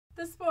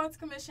The Sports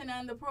Commission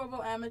and the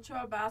Provo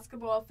Amateur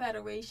Basketball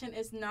Federation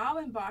is now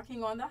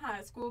embarking on the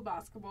high school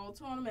basketball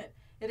tournament.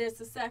 It is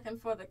the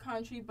second for the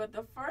country, but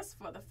the first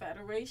for the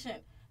federation.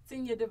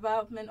 Senior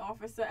Development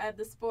Officer at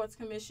the Sports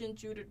Commission,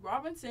 Judith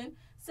Robinson,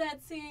 said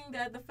seeing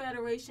that the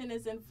federation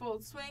is in full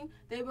swing,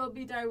 they will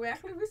be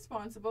directly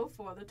responsible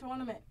for the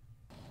tournament.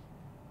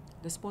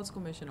 The Sports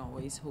Commission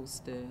always hosts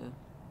the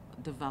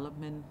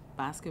development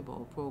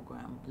basketball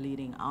program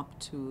leading up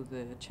to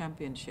the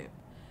championship,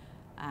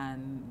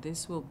 and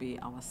this will be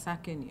our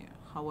second year.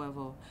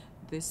 However,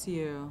 this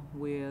year,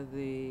 where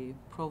the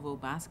Provo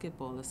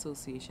Basketball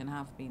Association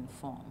have been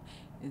formed,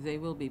 they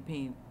will be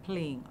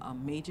playing a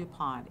major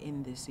part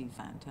in this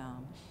event.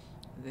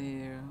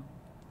 They're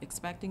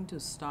expecting to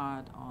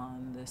start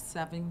on the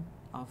 7th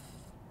of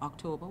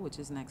October, which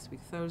is next week,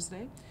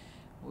 Thursday.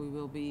 We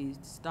will be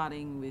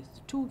starting with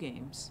 2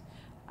 games,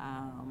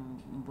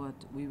 but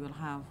we will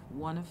have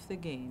one of the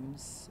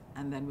games,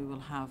 and then we will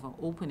have an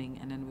opening,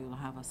 and then we will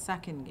have a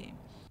second game.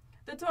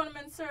 The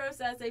tournament serves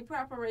as a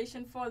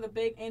preparation for the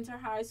big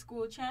inter-high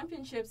school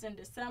championships in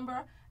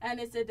December, and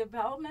it's a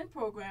development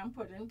program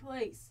put in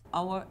place.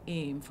 Our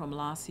aim from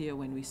last year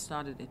when we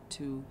started it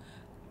to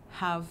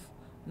have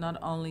not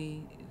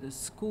only the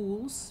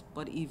schools,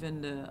 but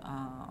even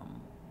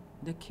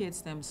the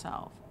kids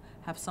themselves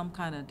have some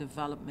kind of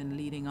development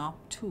leading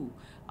up to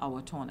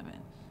our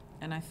tournament.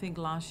 And I think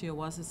last year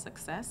was a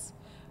success.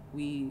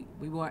 We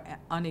were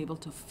unable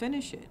to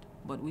finish it,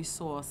 but we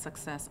saw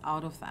success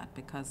out of that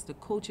because the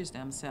coaches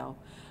themselves,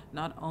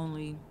 not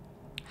only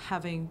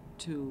having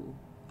to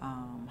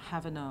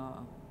having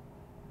a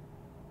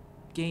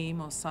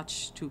game or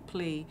such to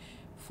play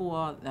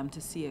for them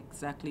to see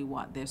exactly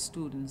what their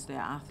students, their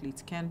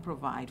athletes can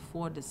provide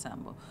for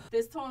December.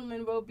 This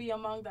tournament will be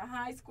among the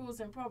high schools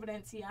in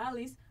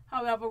Providenciales.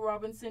 However,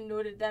 Robinson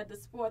noted that the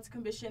Sports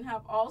Commission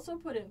have also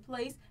put in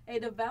place a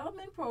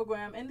development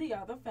program in the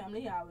other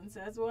family islands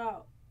as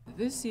well.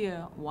 This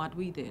year, what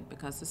we did,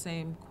 because the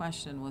same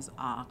question was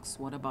asked,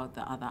 what about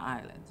the other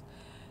islands?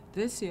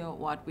 This year,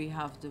 what we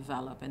have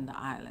developed in the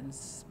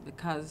islands,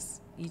 because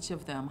each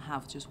of them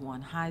have just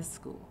one high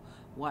school,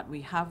 what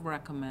we have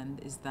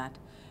recommended is that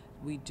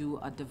we do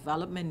a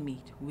development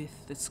meet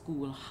with the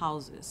school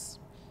houses.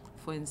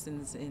 For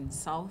instance, in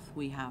South,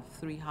 we have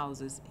 3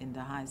 houses in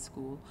the high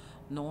school.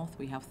 North,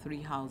 we have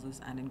 3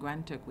 houses, and in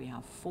Grand Turk, we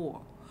have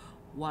 4.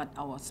 What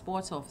our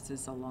sports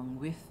officers, along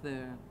with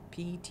the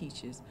PE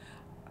teachers,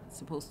 are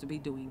supposed to be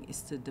doing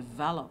is to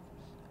develop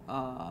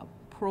a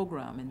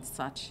program in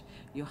such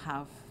you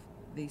have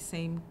the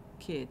same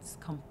kids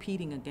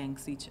competing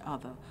against each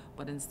other,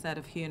 but instead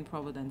of here in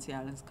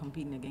Providenciales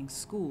competing against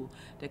school,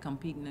 they're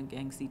competing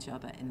against each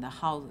other in the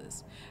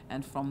houses.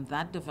 And from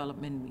that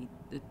development meet,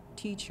 the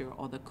teacher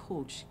or the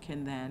coach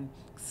can then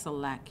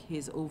select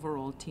his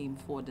overall team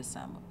for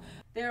December.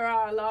 There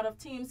are a lot of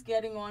teams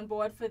getting on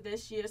board for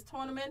this year's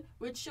tournament,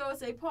 which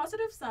shows a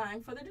positive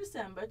sign for the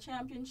December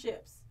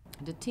championships.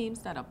 The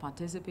teams that are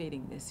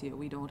participating this year,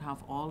 we don't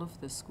have all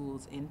of the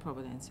schools in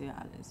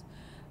Providenciales.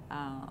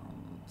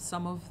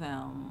 Some of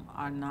them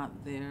are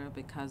not there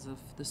because of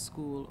the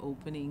school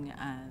opening,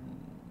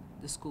 and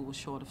the school was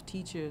short of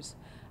teachers,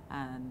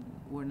 and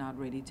we're not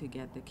ready to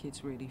get the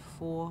kids ready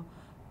for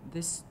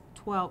this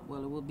 12,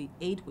 well, it will be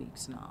 8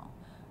 weeks now,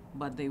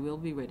 but they will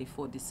be ready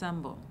for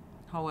December.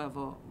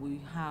 However,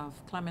 we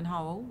have Clement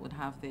Howell would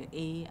have their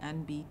A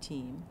and B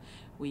team.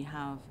 We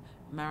have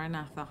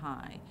Maranatha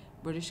High,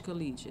 British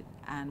Collegiate,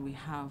 and we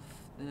have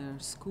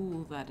the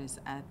school that is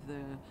at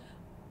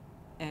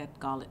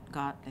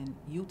Gartland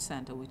Youth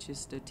Center, which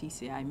is the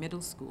TCI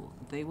Middle School.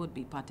 They would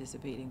be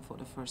participating for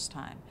the first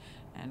time,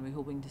 and we're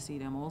hoping to see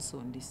them also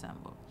in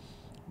December.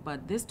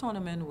 But this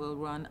tournament will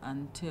run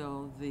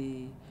until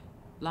the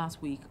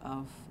last week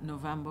of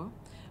November,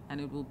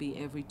 and it will be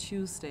every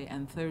Tuesday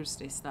and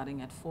Thursday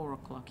starting at 4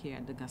 o'clock here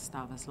at the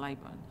Gustavus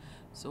Library.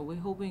 So we're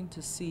hoping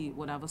to see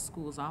whatever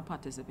schools are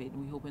participating,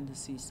 we're hoping to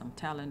see some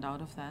talent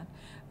out of that,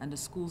 and the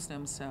schools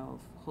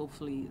themselves,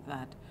 hopefully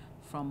that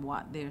from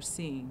what they're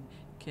seeing,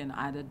 can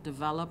either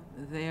develop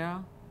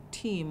their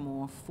team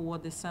more for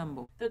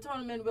December. The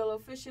tournament will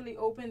officially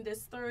open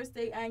this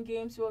Thursday, and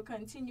games will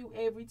continue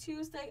every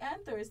Tuesday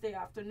and Thursday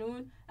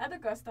afternoon at the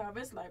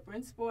Gustavus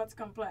Library Sports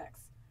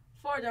Complex.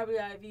 For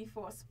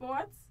WIV4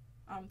 Sports,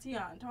 I'm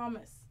Tian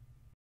Thomas.